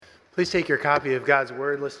Please take your copy of God's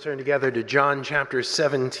Word. Let's turn together to John chapter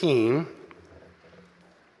 17.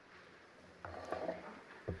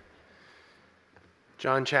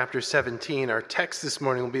 John chapter 17. Our text this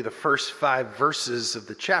morning will be the first 5 verses of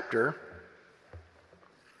the chapter.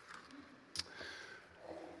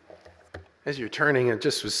 As you're turning, I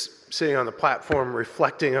just was sitting on the platform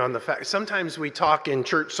reflecting on the fact, sometimes we talk in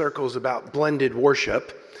church circles about blended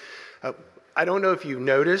worship. I don't know if you've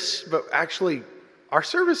noticed, but actually, our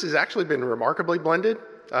service has actually been remarkably blended.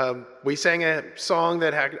 We sang a song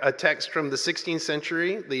that had a text from the 16th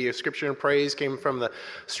century. The Scripture and Praise came from the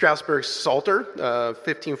Strasbourg Psalter,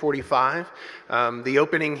 1545. The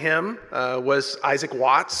opening hymn was Isaac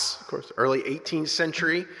Watts, of course, early 18th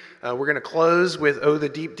century. We're going to close with Oh, the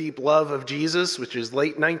Deep, Deep Love of Jesus, which is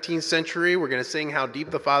late 19th century. We're going to sing How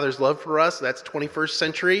Deep the Father's Love for Us. That's 21st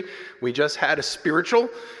century. We just had a spiritual.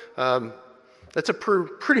 That's a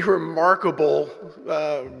pretty remarkable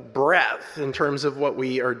breadth in terms of what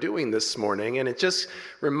we are doing this morning. And it just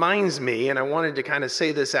reminds me, and I wanted to kind of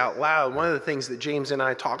say this out loud, one of the things that James and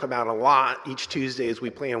I talk about a lot each Tuesday as we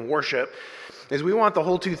plan worship is we want the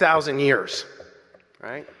whole 2,000 years,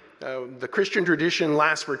 right? The Christian tradition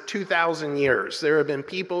lasts for 2,000 years. There have been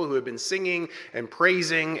people who have been singing and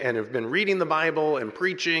praising and have been reading the Bible and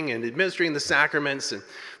preaching and administering the sacraments and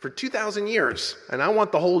for 2,000 years. And I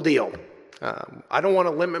want the whole deal. I don't want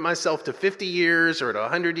to limit myself to 50 years or to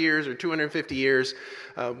 100 years or 250 years.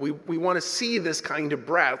 We want to see this kind of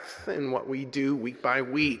breadth in what we do week by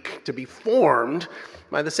week, to be formed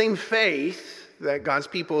by the same faith that God's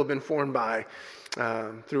people have been formed by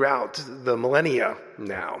throughout the millennia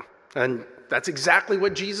now. And that's exactly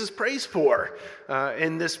what Jesus prays for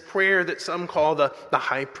in this prayer that some call the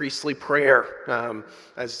high priestly prayer.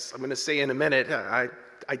 As I'm going to say in a minute,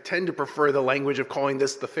 I tend to prefer the language of calling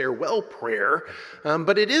this the farewell prayer,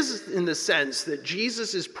 but it is in the sense that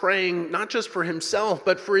Jesus is praying not just for himself,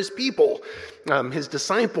 but for his people, his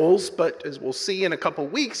disciples, but as we'll see in a couple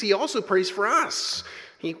weeks, he also prays for us.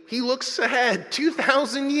 He looks ahead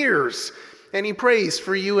 2,000 years, and he prays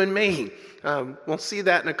for you and me. We'll see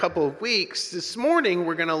that in a couple of weeks. This morning,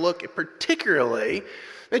 we're going to look at particularly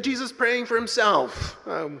at Jesus praying for himself.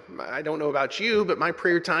 I don't know about you, but my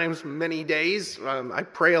prayer times many days, I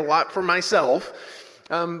pray a lot for myself.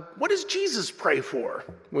 What does Jesus pray for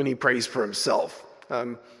when he prays for himself?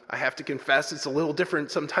 I have to confess it's a little different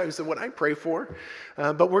sometimes than what I pray for,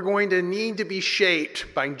 but we're going to need to be shaped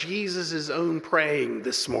by Jesus' own praying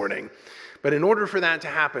this morning. But in order for that to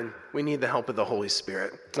happen, we need the help of the Holy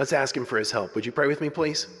Spirit. Let's ask him for his help. Would you pray with me,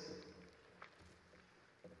 please?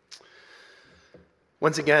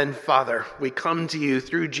 Once again, Father, we come to you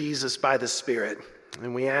through Jesus by the Spirit,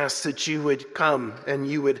 and we ask that you would come and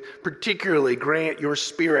you would particularly grant your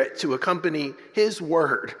Spirit to accompany his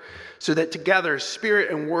word, so that together Spirit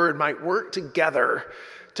and word might work together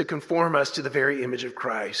to conform us to the very image of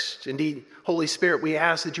Christ. Indeed, Holy Spirit, we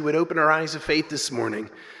ask that you would open our eyes of faith this morning,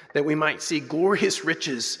 that we might see glorious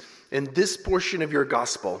riches in this portion of your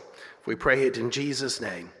gospel. We pray it in Jesus'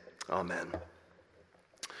 name. Amen.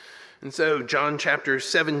 And so, John chapter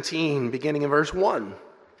 17, beginning in verse 1.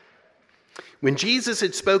 When Jesus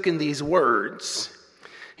had spoken these words,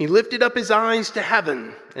 he lifted up his eyes to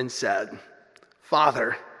heaven and said,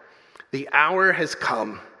 Father, the hour has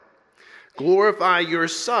come. Glorify your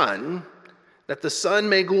Son, that the Son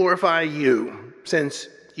may glorify you, since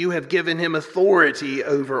you have given him authority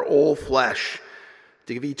over all flesh,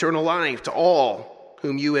 to give eternal life to all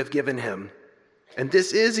whom you have given him. And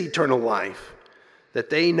this is eternal life, that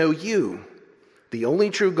they know you, the only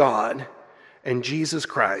true God, and Jesus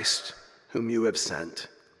Christ, whom you have sent.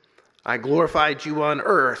 I glorified you on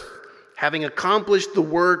earth, having accomplished the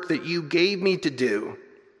work that you gave me to do.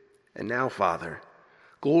 And now, Father,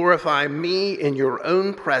 glorify me in your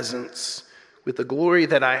own presence with the glory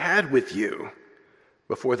that I had with you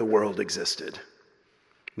before the world existed.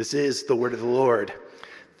 This is the word of the Lord.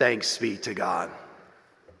 Thanks be to God.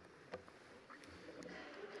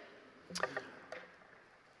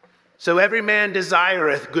 So every man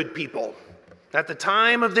desireth good people, at the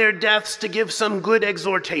time of their deaths to give some good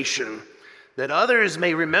exhortation, that others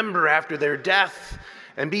may remember after their death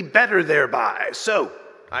and be better thereby. So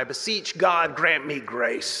I beseech God grant me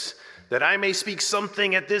grace, that I may speak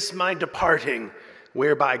something at this my departing,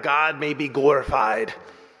 whereby God may be glorified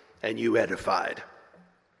and you edified.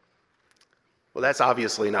 Well, that's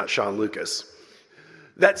obviously not Sean Lucas.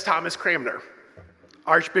 That's Thomas Cranmer,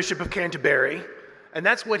 Archbishop of Canterbury. And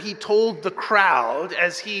that's what he told the crowd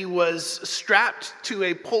as he was strapped to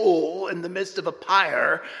a pole in the midst of a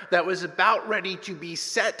pyre that was about ready to be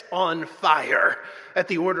set on fire at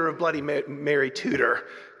the order of Bloody Mary Tudor,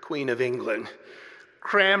 Queen of England.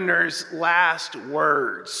 Cranmer's last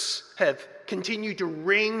words have continued to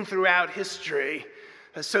ring throughout history,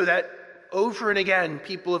 so that over and again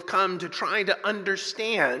people have come to try to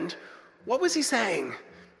understand, what was he saying?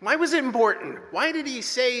 Why was it important? Why did he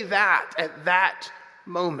say that at that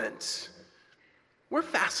moment? We're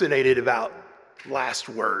fascinated about last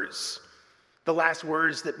words. The last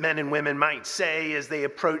words that men and women might say as they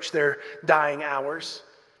approach their dying hours.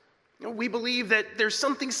 We believe that there's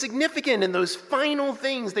something significant in those final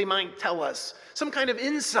things they might tell us, some kind of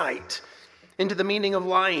insight into the meaning of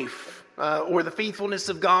life, or the faithfulness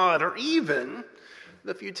of God, or even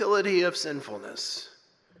the futility of sinfulness.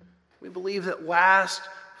 We believe that last,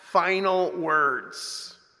 final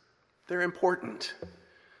words, they're important.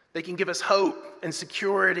 They can give us hope and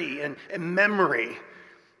security and memory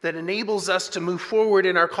that enables us to move forward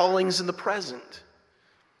in our callings in the present.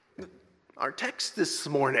 Our text this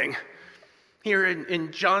morning, here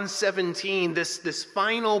in John 17, this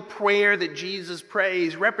final prayer that Jesus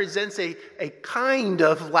prays represents a kind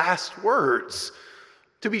of last words.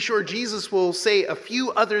 To be sure, Jesus will say a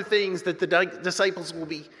few other things that the disciples will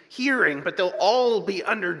be hearing, but they'll all be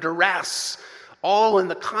under duress, all in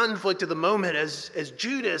the conflict of the moment as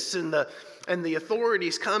Judas and the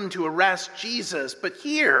authorities come to arrest Jesus. But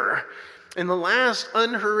here, in the last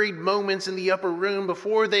unhurried moments in the upper room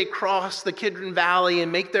before they cross the Kidron Valley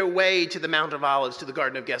and make their way to the Mount of Olives, to the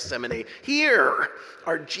Garden of Gethsemane, here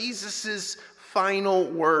are Jesus' final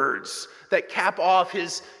words that cap off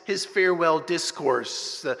his farewell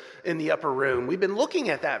discourse in the upper room. We've been looking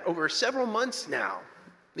at that over several months now,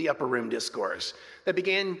 the upper room discourse that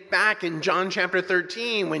began back in John chapter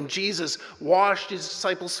 13 when Jesus washed his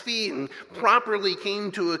disciples' feet and properly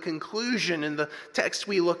came to a conclusion in the text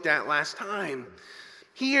we looked at last time.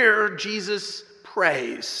 Here, Jesus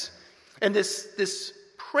prays. And this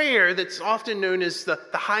prayer that's often known as the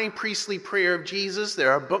high priestly prayer of Jesus,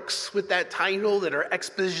 there are books with that title that are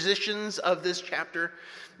expositions of this chapter.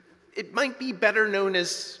 It might be better known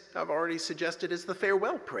as, I've already suggested, as the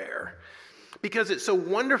farewell prayer, because it so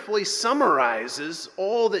wonderfully summarizes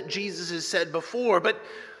all that Jesus has said before. But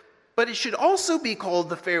it should also be called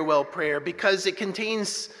the farewell prayer because it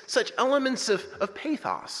contains such elements of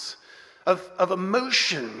pathos, of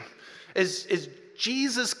emotion, as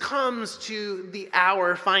Jesus comes to the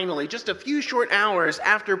hour finally. Just a few short hours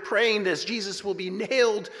after praying this, Jesus will be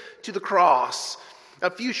nailed to the cross.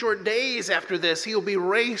 A few short days after this, he will be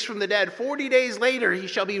raised from the dead. 40 days later, he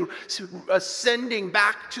shall be ascending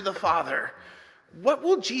back to the Father. What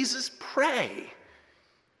will Jesus pray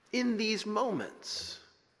in these moments,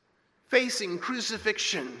 facing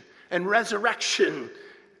crucifixion and resurrection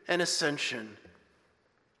and ascension?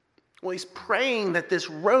 Well, he's praying that this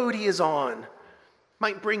road he is on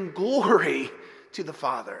might bring glory to the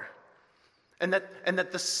Father, and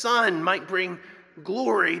that the Son might bring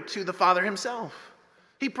glory to the Father himself.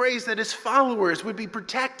 He prays that his followers would be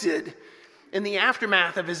protected in the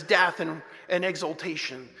aftermath of his death and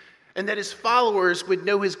exaltation, and that his followers would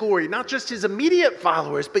know his glory, not just his immediate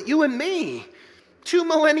followers, but you and me, 2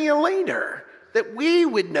 millennia later, that we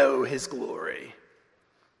would know his glory.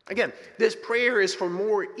 Again, this prayer is for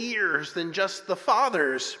more ears than just the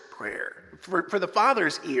Father's prayer, for the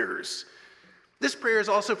Father's ears. This prayer is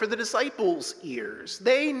also for the disciples' ears.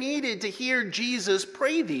 They needed to hear Jesus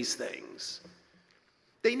pray these things.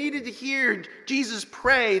 They needed to hear Jesus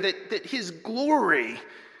pray that his glory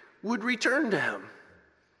would return to him.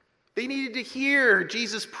 They needed to hear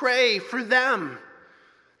Jesus pray for them.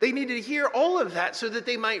 They needed to hear all of that so that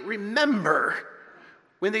they might remember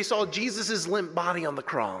when they saw Jesus' limp body on the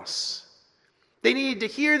cross. They needed to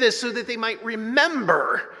hear this so that they might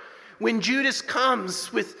remember when Judas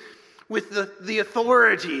comes with the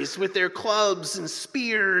authorities, with their clubs and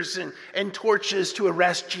spears and torches to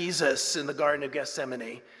arrest Jesus in the Garden of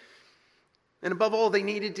Gethsemane. And above all, they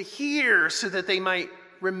needed to hear so that they might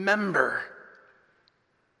remember.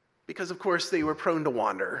 Because, of course, they were prone to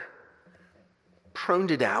wander, prone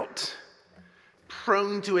to doubt,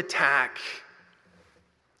 prone to attack,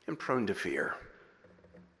 and prone to fear.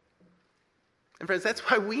 And friends, that's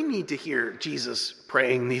why we need to hear Jesus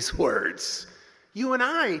praying these words. You and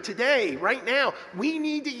I, today, right now, we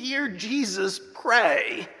need to hear Jesus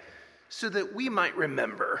pray so that we might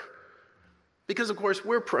remember. Because, of course,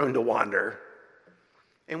 we're prone to wander,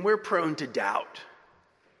 and we're prone to doubt.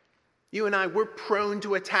 You and I, we're prone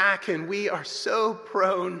to attack, and we are so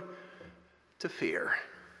prone to fear.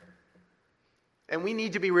 And we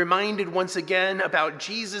need to be reminded once again about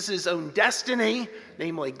Jesus' own destiny,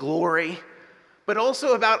 namely glory, but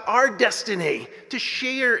also about our destiny to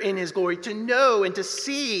share in his glory, to know and to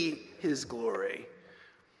see his glory.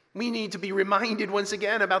 We need to be reminded once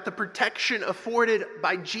again about the protection afforded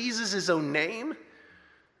by Jesus' own name,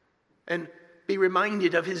 and be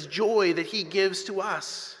reminded of his joy that he gives to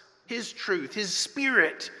us, his truth, his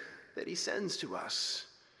spirit that he sends to us.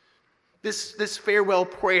 This farewell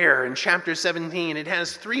prayer in chapter 17, it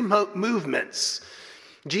has three movements.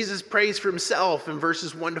 Jesus prays for himself in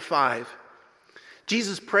verses 1 to 5.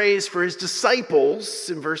 Jesus prays for his disciples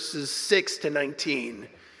in verses 6 to 19.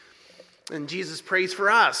 And Jesus prays for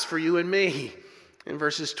us, for you and me, in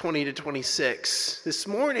verses 20 to 26. This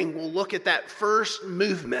morning, we'll look at that first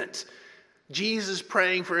movement, Jesus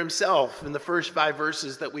praying for himself in the first 5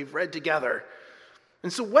 verses that we've read together.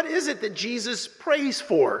 And so what is it that Jesus prays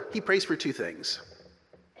for? He prays for 2 things.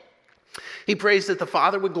 He prays that the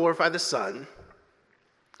Father would glorify the Son,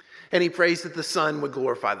 and he prays that the Son would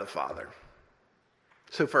glorify the Father.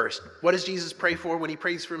 So first, what does Jesus pray for when he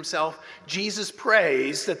prays for himself? Jesus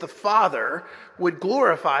prays that the Father would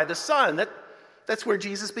glorify the Son. That's where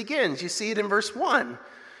Jesus begins. You see it in verse 1.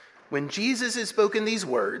 When Jesus had spoken these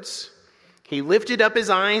words, he lifted up his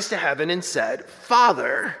eyes to heaven and said,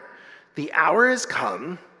 Father, the hour has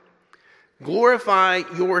come. Glorify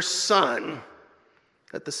your Son,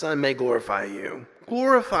 that the Son may glorify you.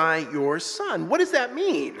 Glorify your Son. What does that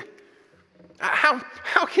mean?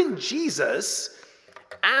 How can Jesus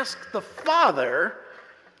ask the Father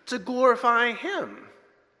to glorify him?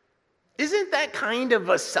 Isn't that kind of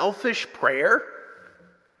a selfish prayer?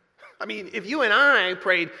 I mean, if you and I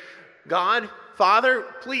prayed, God, Father,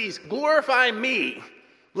 please glorify me.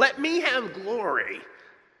 Let me have glory.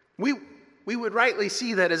 We would rightly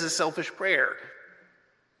see that as a selfish prayer.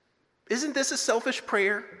 Isn't this a selfish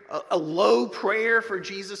prayer? A low prayer for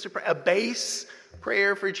Jesus to pray? A base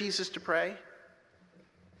prayer for Jesus to pray?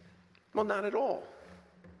 Well, not at all.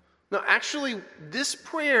 No, actually, this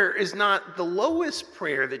prayer is not the lowest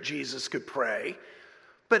prayer that Jesus could pray,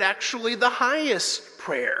 but actually the highest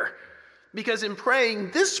prayer. Because in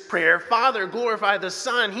praying this prayer, Father, glorify the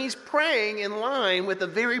Son, he's praying in line with the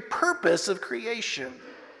very purpose of creation.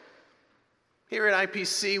 Here at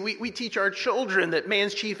IPC, we teach our children that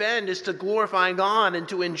man's chief end is to glorify God and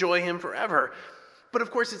to enjoy him forever. But of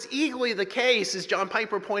course, it's equally the case, as John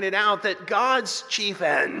Piper pointed out, that God's chief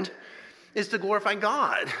end is to glorify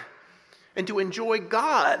God and to enjoy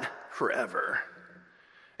God forever.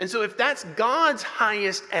 And so if that's God's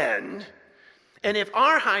highest end, and if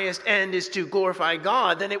our highest end is to glorify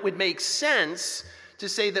God, then it would make sense to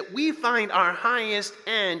say that we find our highest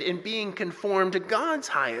end in being conformed to God's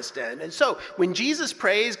highest end. And so when Jesus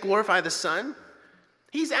prays, glorify the Son,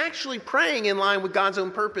 he's actually praying in line with God's own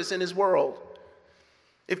purpose in his world.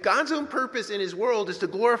 If God's own purpose in his world is to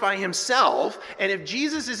glorify himself, and if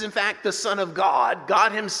Jesus is in fact the Son of God,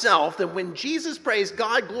 God himself, then when Jesus prays,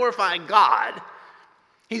 God, glorify God,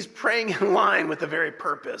 he's praying in line with the very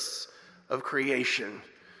purpose of creation.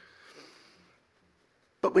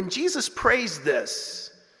 But when Jesus prays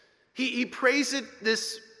this, he prays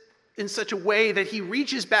this in such a way that he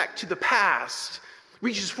reaches back to the past,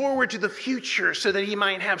 reaches forward to the future so that he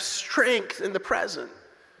might have strength in the present.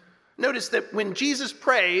 Notice that when Jesus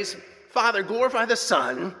prays, Father, glorify the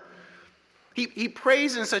Son, he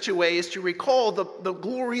prays in such a way as to recall the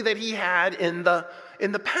glory that he had in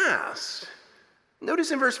the past.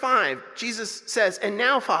 Notice in verse 5, Jesus says, and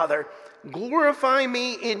now, Father, glorify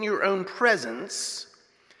me in your own presence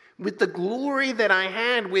with the glory that I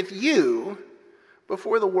had with you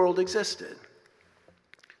before the world existed.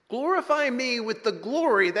 Glorify me with the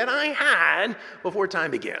glory that I had before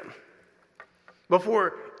time began,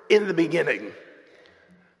 before in the beginning.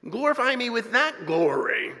 Glorify me with that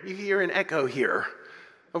glory. You hear an echo here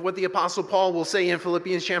of what the Apostle Paul will say in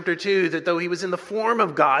Philippians chapter 2, that though he was in the form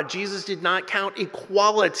of God, Jesus did not count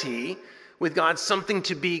equality with God something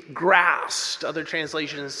to be grasped. Other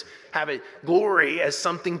translations have it, glory, as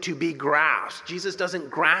something to be grasped. Jesus doesn't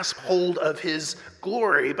grasp hold of his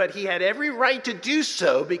glory, but he had every right to do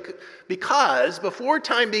so because before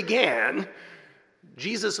time began,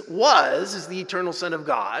 Jesus was, as the eternal Son of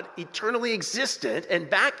God, eternally existent, and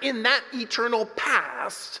back in that eternal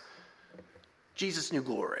past, Jesus knew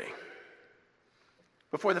glory.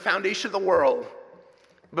 Before the foundation of the world,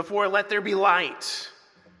 before let there be light,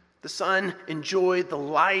 the Son enjoyed the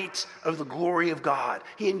light of the glory of God.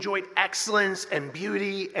 He enjoyed excellence and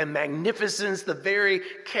beauty and magnificence, the very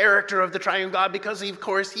character of the triune God, because of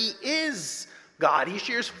course he is God. He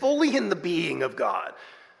shares fully in the being of God,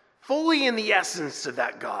 fully in the essence of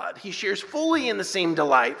that God. He shares fully in the same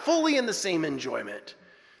delight, fully in the same enjoyment.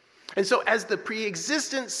 And so as the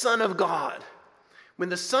pre-existent Son of God, when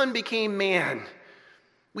the Son became man,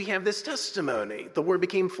 we have this testimony. The Word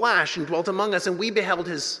became flesh and dwelt among us, and we beheld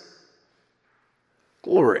his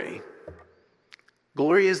glory.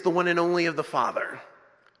 Glory is the one and only of the Father,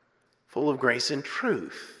 full of grace and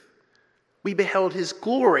truth. We beheld his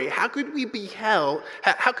glory. How could it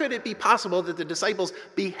be possible that the disciples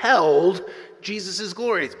beheld Jesus'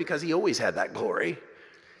 glory? It's because he always had that glory.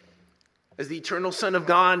 As the eternal Son of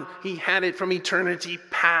God, he had it from eternity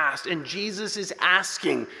past. And Jesus is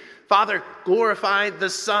asking, Father, glorify the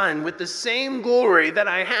Son with the same glory that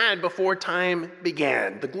I had before time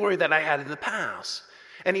began, the glory that I had in the past.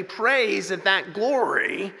 And he prays that that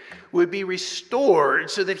glory would be restored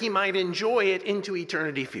so that he might enjoy it into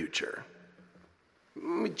eternity future.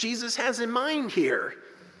 Jesus has in mind here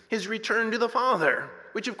his return to the Father,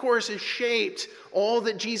 which of course has shaped all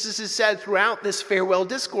that Jesus has said throughout this farewell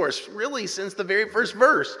discourse, really since the very first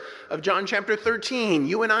verse of John chapter 13.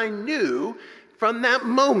 You and I knew from that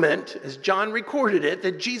moment, as John recorded it,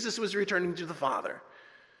 that Jesus was returning to the Father.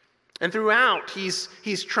 And throughout, he's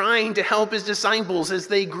trying to help his disciples as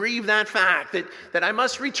they grieve that fact that I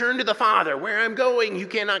must return to the Father. Where I'm going, you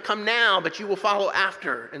cannot come now, but you will follow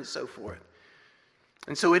after, and so forth.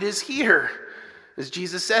 And so it is here, as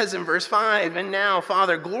Jesus says in verse 5, and now,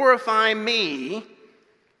 Father, glorify me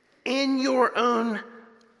in your own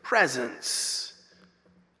presence.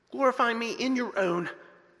 Glorify me in your own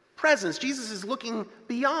presence. Jesus is looking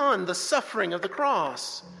beyond the suffering of the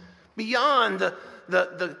cross, beyond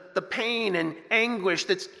the pain and anguish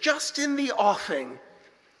that's just in the offing.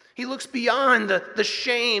 He looks beyond the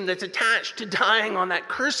shame that's attached to dying on that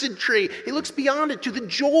cursed tree. He looks beyond it to the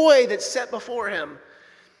joy that's set before him.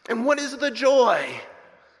 And what is the joy?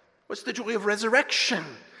 What's the joy of resurrection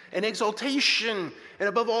and exaltation and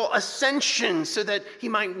above all ascension, so that he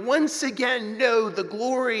might once again know the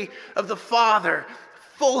glory of the Father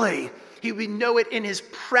fully. He would know it in his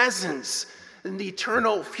presence and the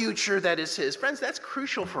eternal future that is his. Friends, that's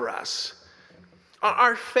crucial for us.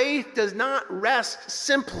 Our faith does not rest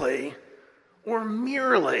simply or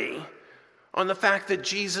merely on the fact that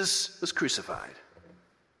Jesus was crucified.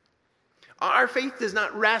 Our faith does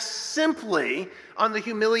not rest simply on the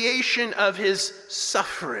humiliation of his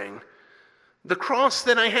suffering. The cross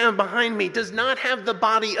that I have behind me does not have the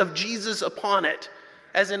body of Jesus upon it,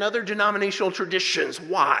 as in other denominational traditions.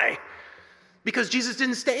 Why? Because Jesus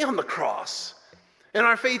didn't stay on the cross. And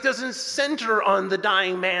our faith doesn't center on the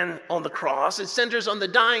dying man on the cross. It centers on the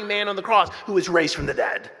dying man on the cross who was raised from the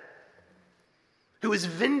dead, who is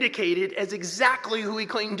vindicated as exactly who he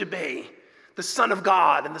claimed to be, the Son of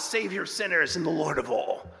God and the Savior of sinners and the Lord of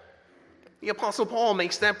all. The Apostle Paul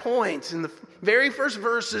makes that point in the very first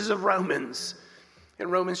verses of Romans. In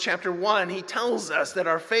Romans chapter 1, he tells us that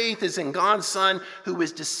our faith is in God's Son, who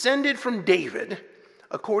was descended from David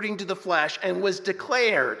according to the flesh and was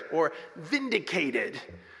declared or vindicated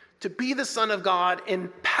to be the Son of God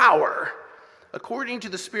in power according to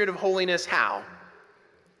the Spirit of holiness. How?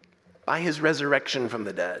 By his resurrection from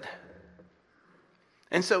the dead.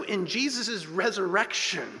 And so in Jesus'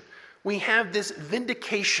 resurrection, we have this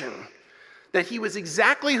vindication that he was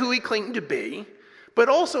exactly who he claimed to be, but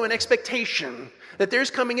also an expectation that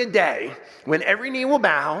there's coming a day when every knee will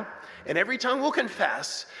bow and every tongue will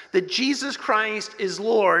confess that Jesus Christ is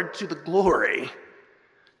Lord, to the glory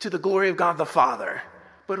of God the Father,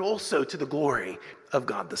 but also to the glory of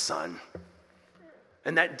God the Son.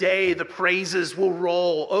 And that day the praises will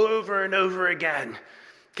roll over and over again,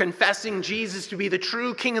 confessing Jesus to be the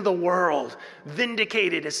true King of the world,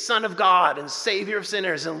 vindicated as Son of God and Savior of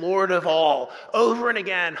sinners and Lord of all, over and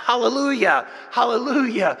again. Hallelujah,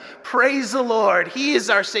 hallelujah, praise the Lord. He is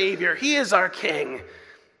our Savior, he is our King.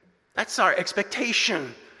 That's our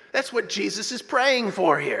expectation. That's what Jesus is praying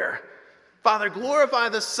for here. Father, glorify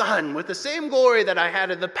the Son with the same glory that I had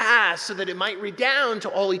in the past, so that it might redound to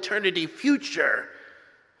all eternity future.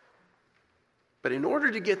 But in order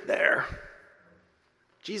to get there,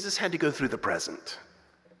 Jesus had to go through the present.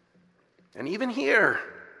 And even here,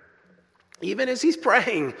 even as he's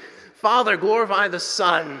praying, Father, glorify the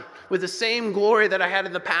Son with the same glory that I had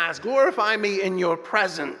in the past. Glorify me in your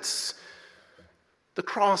presence. The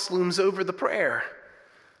cross looms over the prayer.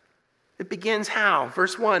 It begins how?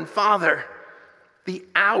 Verse 1, Father, the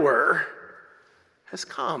hour has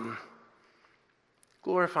come.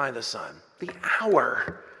 Glorify the Son. The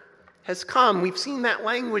hour has come. We've seen that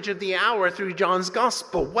language of the hour through John's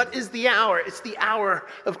gospel. What is the hour? It's the hour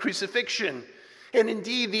of crucifixion. And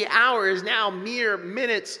indeed, the hour is now mere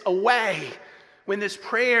minutes away. When this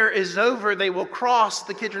prayer is over, they will cross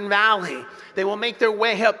the Kidron Valley. They will make their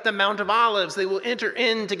way up the Mount of Olives. They will enter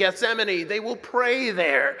into Gethsemane. They will pray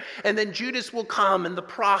there. And then Judas will come, and the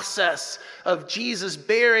process of Jesus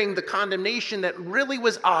bearing the condemnation that really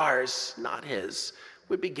was ours, not his,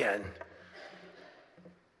 would begin.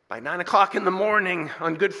 By 9 o'clock in the morning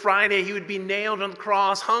on Good Friday, he would be nailed on the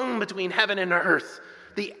cross, hung between heaven and earth.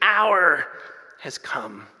 The hour has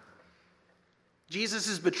come.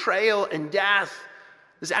 Jesus' betrayal and death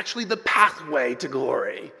is actually the pathway to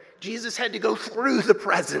glory. Jesus had to go through the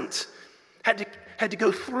present, had to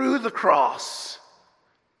go through the cross.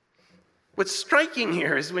 What's striking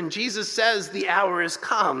here is when Jesus says the hour has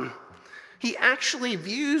come, he actually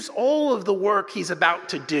views all of the work he's about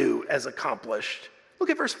to do as accomplished. Look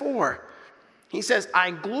at verse 4. He says, I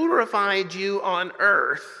glorified you on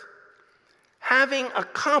earth, having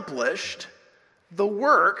accomplished the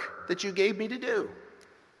work that you gave me to do.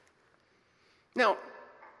 Now,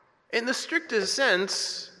 in the strictest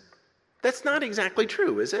sense, that's not exactly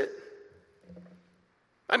true, is it?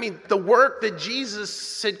 I mean, the work that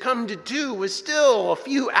Jesus had come to do was still a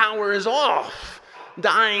few hours off,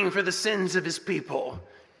 dying for the sins of his people.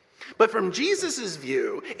 But from Jesus'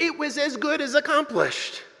 view, it was as good as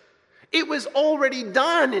accomplished. It was already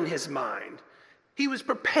done in his mind. He was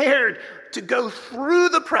prepared to go through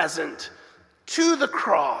the present to the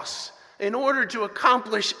cross in order to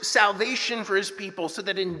accomplish salvation for his people, so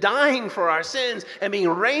that in dying for our sins and being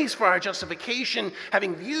raised for our justification,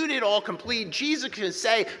 having viewed it all complete, Jesus can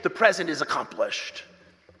say, the present is accomplished.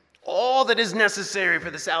 All that is necessary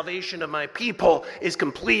for the salvation of my people is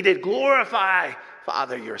completed. Glorify,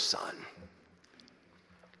 Father, your Son.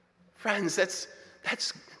 Friends, that's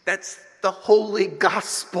the holy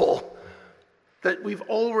gospel that we've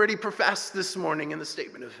already professed this morning in the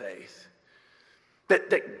statement of faith.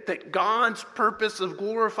 That God's purpose of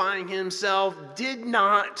glorifying himself did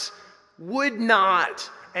not, would not,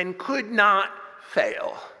 and could not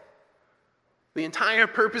fail. The entire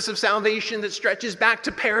purpose of salvation that stretches back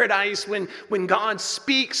to paradise when God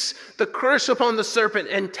speaks the curse upon the serpent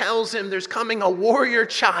and tells him there's coming a warrior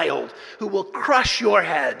child who will crush your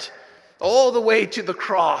head all the way to the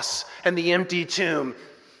cross and the empty tomb.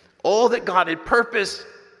 All that God had purposed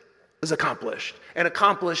was accomplished, and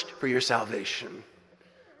accomplished for your salvation.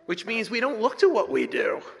 Which means we don't look to what we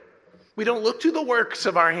do. We don't look to the works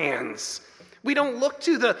of our hands. We don't look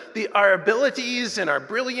to our abilities and our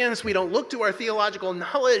brilliance. We don't look to our theological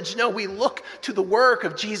knowledge. No, we look to the work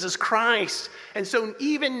of Jesus Christ. And so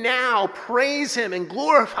even now, praise him and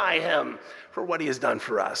glorify him for what he has done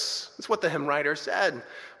for us. That's what the hymn writer said.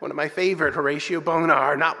 One of my favorite, Horatio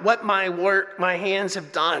Bonar, not what my hands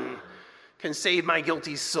have done can save my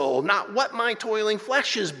guilty soul. Not what my toiling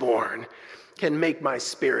flesh is born can make my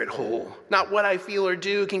spirit whole. Not what I feel or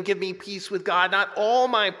do can give me peace with God. Not all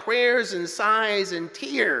my prayers and sighs and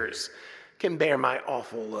tears can bear my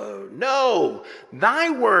awful load. No,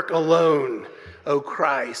 thy work alone, O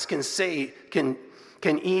Christ, can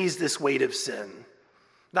ease this weight of sin.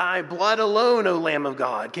 Thy blood alone, O Lamb of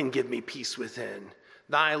God, can give me peace within.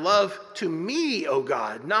 Thy love to me, O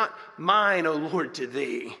God, not mine, O Lord, to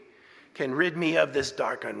thee, can rid me of this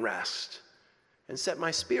dark unrest and set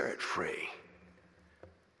my spirit free.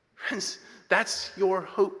 Friends, that's your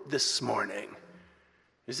hope this morning,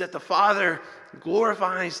 is that the Father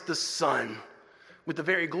glorifies the Son with the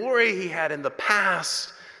very glory he had in the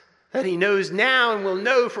past, that he knows now and will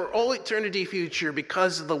know for all eternity future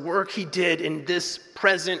because of the work he did in this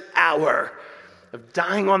present hour of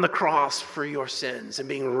dying on the cross for your sins and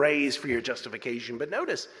being raised for your justification. But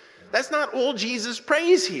notice, that's not all Jesus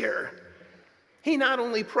prays here. He not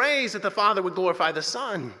only prays that the Father would glorify the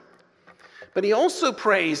Son, but he also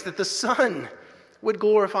prays that the Son would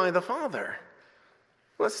glorify the Father.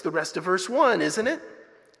 Well, that's the rest of verse 1, isn't it?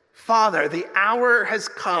 Father, the hour has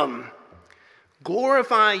come.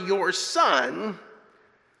 Glorify your Son,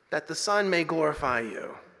 that the Son may glorify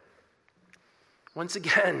you. Once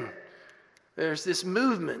again, there's this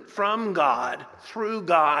movement from God, through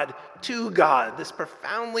God, to God, this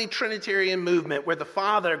profoundly Trinitarian movement where the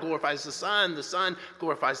Father glorifies the Son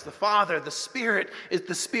glorifies the Father. The Spirit is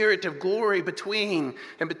the Spirit of glory between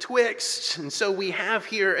and betwixt. And so we have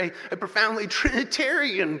here a profoundly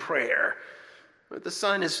Trinitarian prayer. What the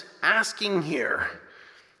Son is asking here,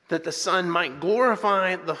 that the Son might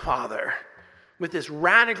glorify the Father with this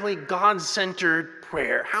radically God-centered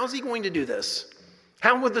prayer. How's he going to do this?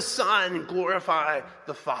 How would the Son glorify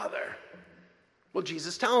the Father? Well,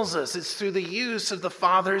 Jesus tells us it's through the use of the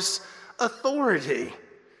Father's authority.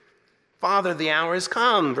 Father, the hour has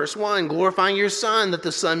come. Verse 1, glorify your Son, that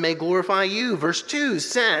the Son may glorify you. Verse 2,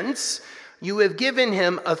 since you have given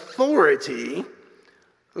him authority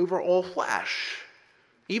over all flesh.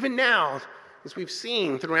 Even now, as we've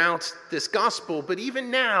seen throughout this gospel, but even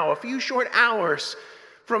now, a few short hours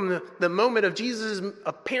from the moment of Jesus'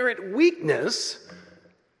 apparent weakness,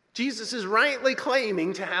 Jesus is rightly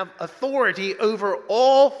claiming to have authority over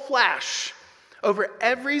all flesh, over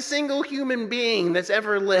every single human being that's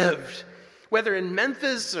ever lived, whether in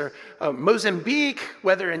Memphis or Mozambique,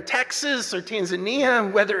 whether in Texas or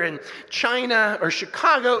Tanzania, whether in China or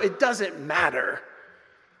Chicago, it doesn't matter.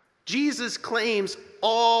 Jesus claims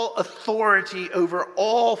all authority over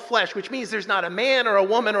all flesh, which means there's not a man or a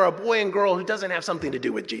woman or a boy and girl who doesn't have something to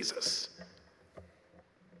do with Jesus.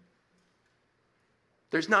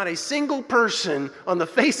 There's not a single person on the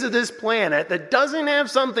face of this planet that doesn't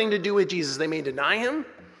have something to do with Jesus. They may deny him,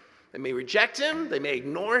 they may reject him, they may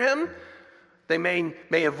ignore him, they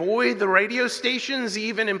may avoid the radio stations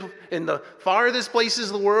even in the farthest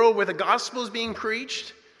places of the world where the gospel is being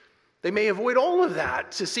preached. They may avoid all of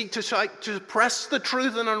that to seek to suppress the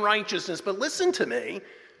truth and unrighteousness. But listen to me,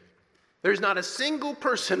 there's not a single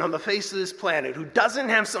person on the face of this planet who doesn't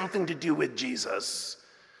have something to do with Jesus,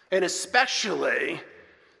 and especially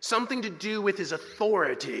something to do with his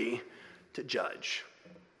authority to judge.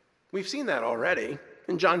 We've seen that already.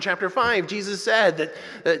 In John chapter 5, Jesus said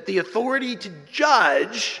that the authority to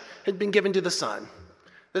judge had been given to the Son,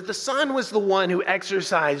 that the Son was the one who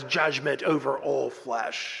exercised judgment over all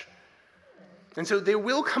flesh. And so there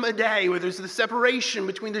will come a day where there's the separation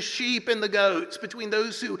between the sheep and the goats, between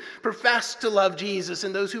those who profess to love Jesus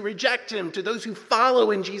and those who reject him, to those who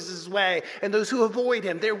follow in Jesus' way and those who avoid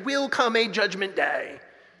him. There will come a judgment day,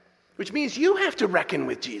 which means you have to reckon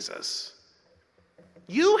with Jesus.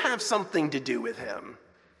 You have something to do with him.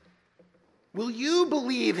 Will you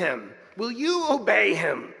believe him? Will you obey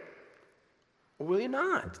him? Or will you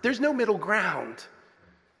not? There's no middle ground.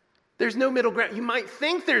 There's no middle ground. You might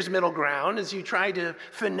think there's middle ground as you try to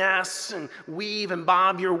finesse and weave and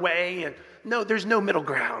bob your way. And no, there's no middle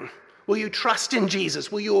ground. Will you trust in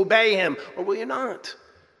Jesus? Will you obey him? Or will you not?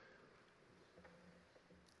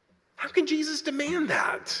 How can Jesus demand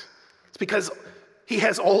that? It's because he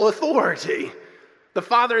has all authority. The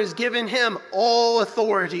Father has given him all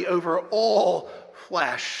authority over all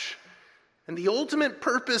flesh. And the ultimate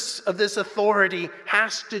purpose of this authority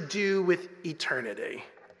has to do with eternity.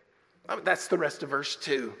 That's the rest of verse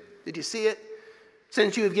 2. Did you see it?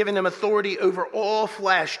 Since you have given him authority over all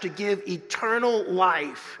flesh to give eternal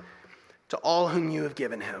life to all whom you have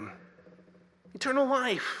given him. Eternal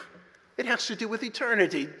life. It has to do with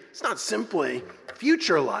eternity. It's not simply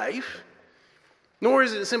future life, nor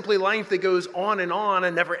is it simply life that goes on,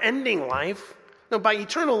 a never-ending life. No, by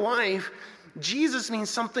eternal life, Jesus means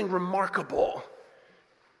something remarkable,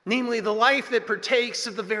 namely the life that partakes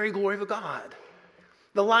of the very glory of God.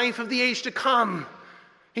 The life of the age to come.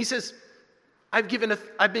 He says, I've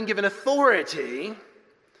been given authority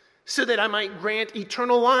so that I might grant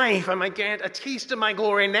eternal life. I might grant a taste of my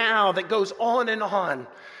glory now that goes on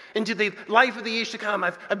into the life of the age to come.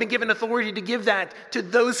 I've been given authority to give that to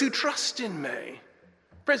those who trust in me.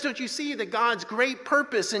 Friends, don't you see that God's great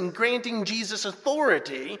purpose in granting Jesus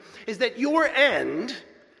authority is that your end,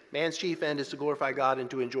 man's chief end is to glorify God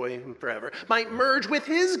and to enjoy him forever, might merge with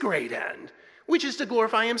his great end, which is to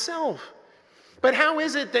glorify himself. But how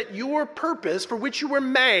is it that your purpose for which you were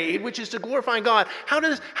made, which is to glorify God, how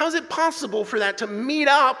is it possible for that to meet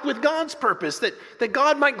up with God's purpose, that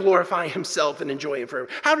God might glorify himself and enjoy him forever?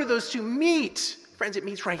 How do those two meet? Friends, it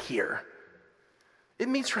meets right here. It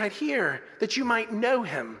meets right here, that you might know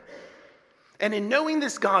him. And in knowing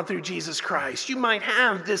this God through Jesus Christ, you might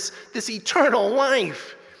have this eternal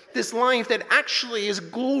life. This life that actually is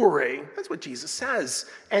glory. That's what Jesus says.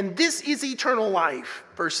 And this is eternal life,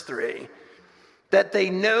 verse 3, that they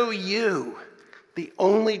know you, the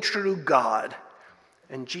only true God,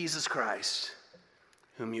 and Jesus Christ,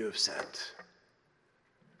 whom you have sent.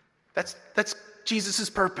 That's Jesus'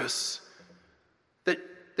 purpose,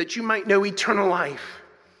 that you might know eternal life,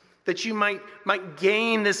 that you might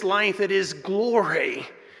gain this life that is glory,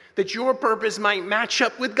 that your purpose might match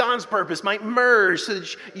up with God's purpose, might merge so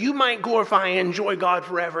that you might glorify and enjoy God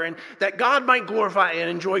forever, and that God might glorify and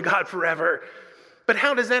enjoy God forever. But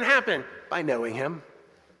how does that happen? By knowing him.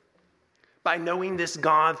 By knowing this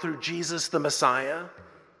God through Jesus the Messiah.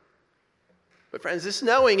 But friends, this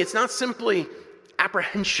knowing, it's not simply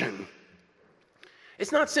apprehension.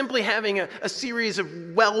 It's not simply having a series of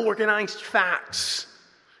well-organized facts.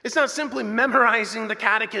 It's not simply memorizing the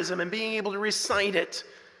catechism and being able to recite it.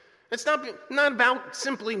 It's not about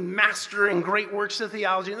simply mastering great works of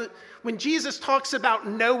theology. When Jesus talks about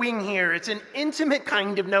knowing here, it's an intimate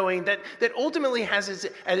kind of knowing that ultimately has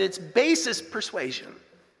at its basis persuasion.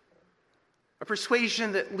 A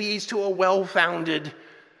persuasion that leads to a well-founded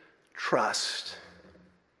trust.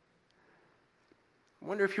 I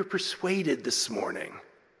wonder if you're persuaded this morning.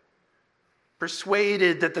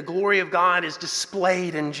 Persuaded that the glory of God is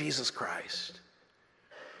displayed in Jesus Christ.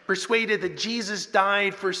 Persuaded that Jesus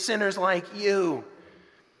died for sinners like you.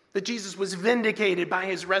 That Jesus was vindicated by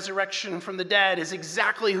his resurrection from the dead as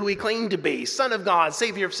exactly who he claimed to be, Son of God,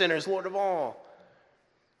 Savior of sinners, Lord of all.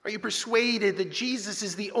 Are you persuaded that Jesus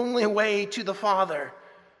is the only way to the Father?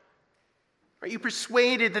 Are you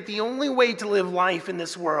persuaded that the only way to live life in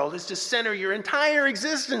this world is to center your entire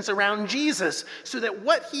existence around Jesus so that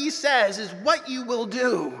what he says is what you will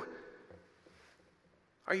do?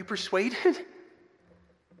 Are you persuaded?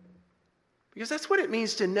 Because that's what it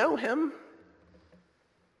means to know him.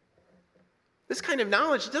 This kind of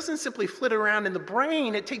knowledge doesn't simply flit around in the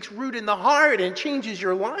brain. It takes root in the heart and changes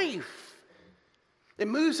your life. It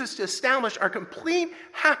moves us to establish our complete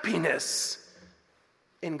happiness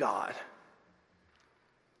in God.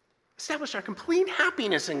 Establish our complete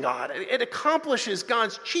happiness in God. It accomplishes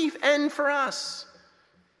God's chief end for us.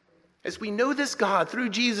 As we know this God through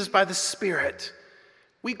Jesus by the Spirit,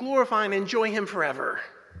 we glorify and enjoy him forever.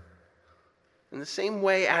 In the same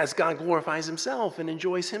way as God glorifies himself and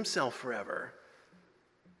enjoys himself forever.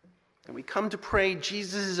 And we come to pray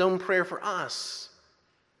Jesus' own prayer for us.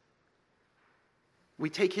 We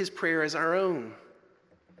take his prayer as our own.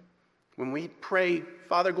 When we pray,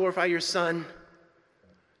 Father, glorify your Son,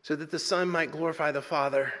 so that the Son might glorify the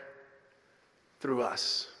Father through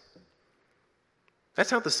us. That's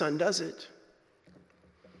how the Son does it.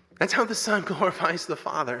 That's how the Son glorifies the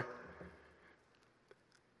Father.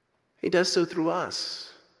 He does so through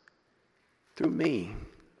us, through me,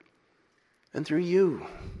 and through you.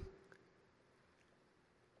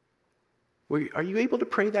 Are you able to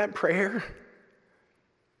pray that prayer?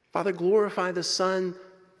 Father, glorify the Son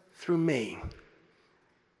through me.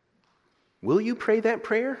 Will you pray that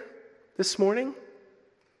prayer this morning?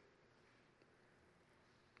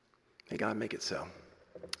 May God make it so.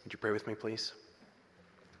 Would you pray with me, please?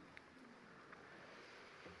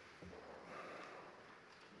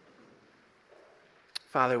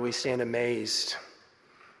 Father, we stand amazed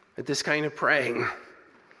at this kind of praying,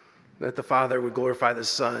 that the Father would glorify the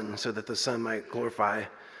Son so that the Son might glorify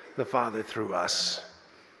the Father through us.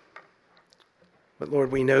 But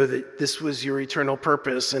Lord, we know that this was your eternal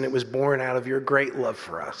purpose and it was born out of your great love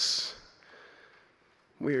for us.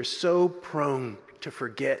 We are so prone to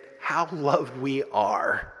forget how loved we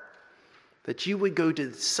are, that you would go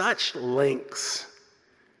to such lengths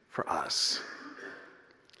for us.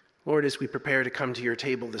 Lord, as we prepare to come to your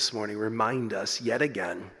table this morning, remind us yet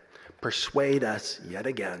again, persuade us yet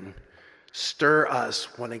again, stir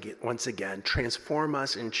us once again, transform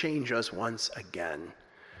us and change us once again,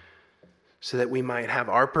 so that we might have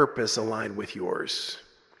our purpose aligned with yours,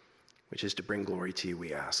 which is to bring glory to you,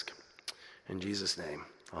 we ask. In Jesus' name,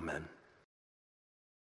 amen.